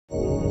In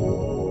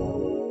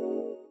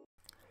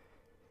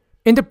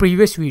the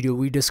previous video,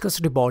 we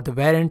discussed about the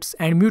variants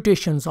and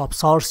mutations of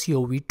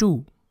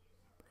SARS-CoV-2.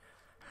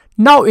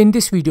 Now in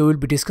this video, we'll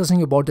be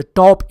discussing about the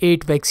top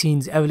 8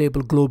 vaccines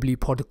available globally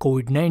for the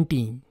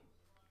Covid-19.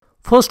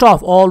 First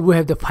of all, we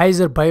have the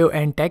Pfizer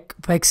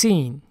BioNtech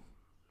vaccine.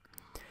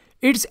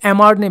 It's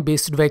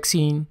mRNA-based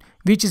vaccine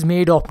which is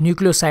made of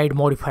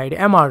nucleoside-modified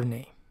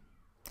mRNA.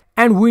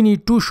 And we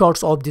need 2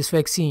 shots of this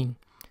vaccine,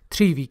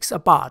 3 weeks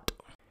apart.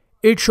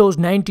 It shows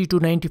 90 to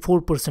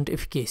 94%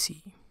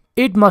 efficacy.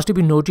 It must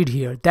be noted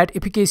here that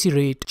efficacy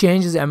rate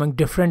changes among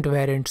different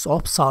variants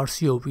of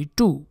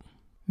SARS-CoV-2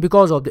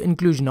 because of the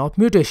inclusion of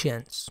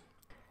mutations.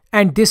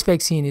 And this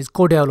vaccine is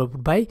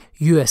co-developed by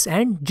US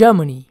and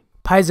Germany.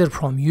 Pfizer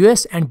from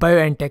US and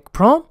BioNTech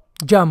from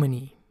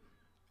Germany.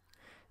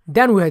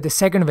 Then we have the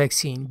second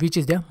vaccine, which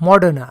is the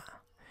Moderna.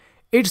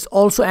 It's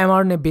also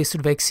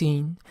mRNA-based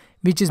vaccine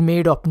which is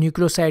made of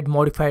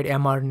nucleoside-modified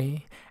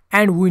mRNA,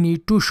 and we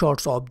need 2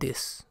 shots of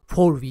this,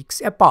 4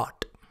 weeks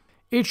apart.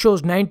 It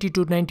shows 90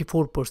 to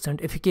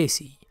 94%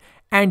 efficacy,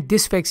 and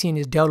this vaccine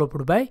is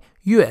developed by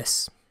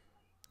US.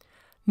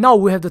 Now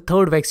we have the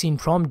third vaccine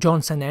from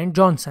Johnson &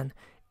 Johnson,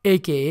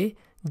 aka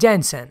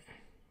Janssen.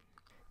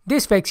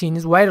 This vaccine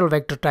is viral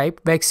vector type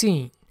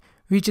vaccine,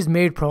 which is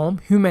made from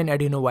human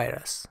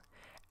adenovirus.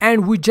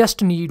 And we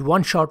just need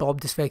 1 shot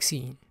of this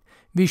vaccine,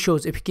 which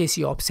shows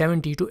efficacy of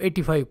 70 to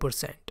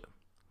 85%.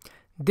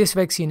 This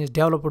vaccine is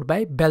developed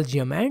by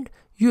Belgium and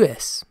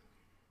US.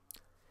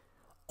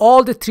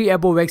 All the 3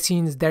 above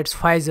vaccines, that's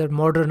Pfizer,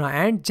 Moderna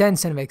and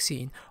Janssen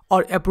vaccine,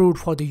 are approved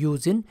for the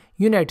use in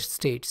United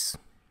States.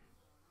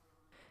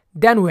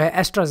 Then we have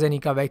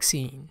Astrazeneca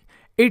Vaccine.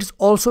 It's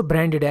also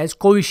branded as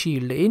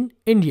Covishield in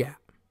India.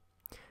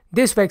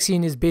 This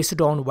vaccine is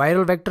based on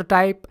viral vector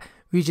type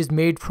which is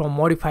made from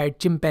modified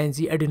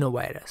chimpanzee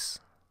adenovirus.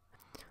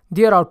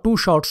 There are 2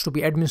 shots to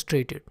be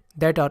administered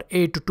that are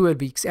 8 to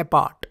 12 weeks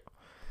apart.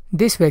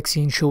 This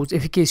vaccine shows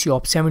efficacy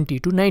of 70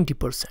 to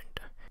 90%.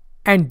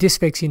 And this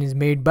vaccine is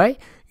made by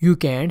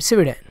UK and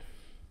Sweden.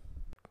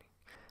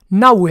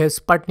 Now we have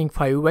Sputnik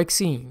V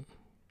vaccine,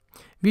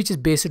 which is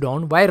based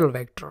on viral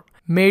vector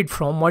made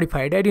from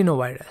modified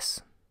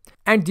adenovirus.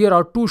 And there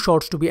are 2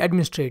 shots to be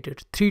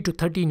administered 3 to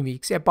 13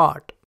 weeks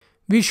apart,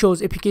 which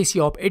shows efficacy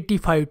of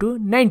 85 to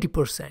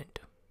 90%.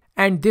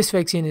 And this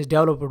vaccine is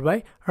developed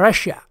by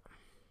Russia.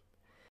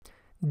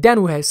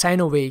 Then we have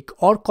Sinovac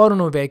or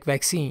Coronavac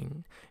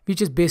vaccine,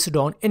 which is based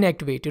on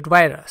inactivated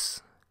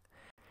virus.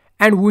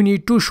 And we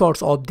need 2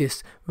 shots of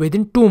this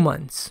within 2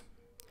 months.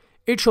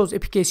 It shows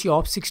efficacy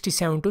of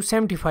 67 to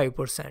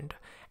 75%,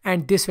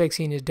 and this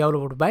vaccine is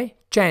developed by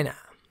China.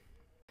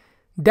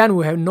 Then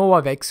we have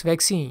Novavax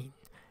Vaccine.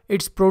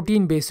 It's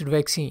protein-based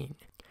vaccine,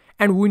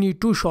 and we need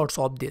 2 shots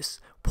of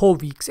this, 4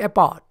 weeks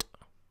apart.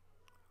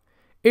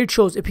 It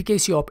shows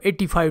efficacy of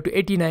 85 to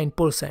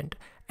 89%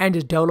 and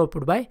is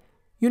developed by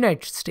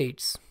United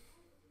States.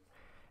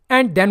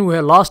 And then we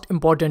have last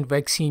important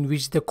vaccine,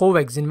 which is the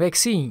Covaxin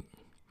Vaccine.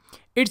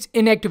 It's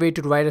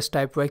inactivated virus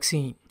type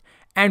vaccine,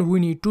 and we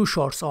need 2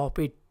 shots of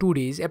it 2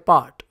 days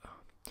apart.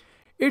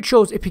 It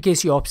shows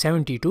efficacy of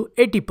 70 to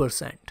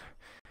 80%,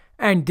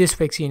 and this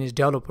vaccine is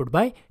developed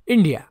by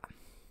India.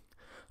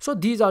 So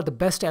these are the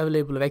best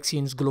available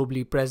vaccines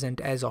globally present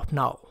as of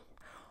now.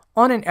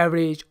 On an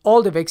average,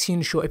 all the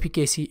vaccines show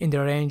efficacy in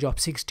the range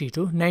of 60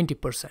 to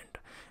 90%,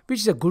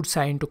 which is a good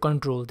sign to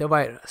control the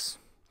virus.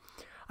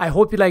 I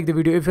hope you like the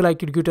video. If you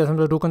like it, give it a thumbs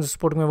up. Do consider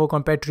supporting my work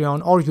on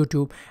Patreon or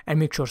YouTube, and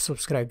make sure to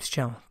subscribe to this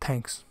channel.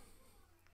 Thanks.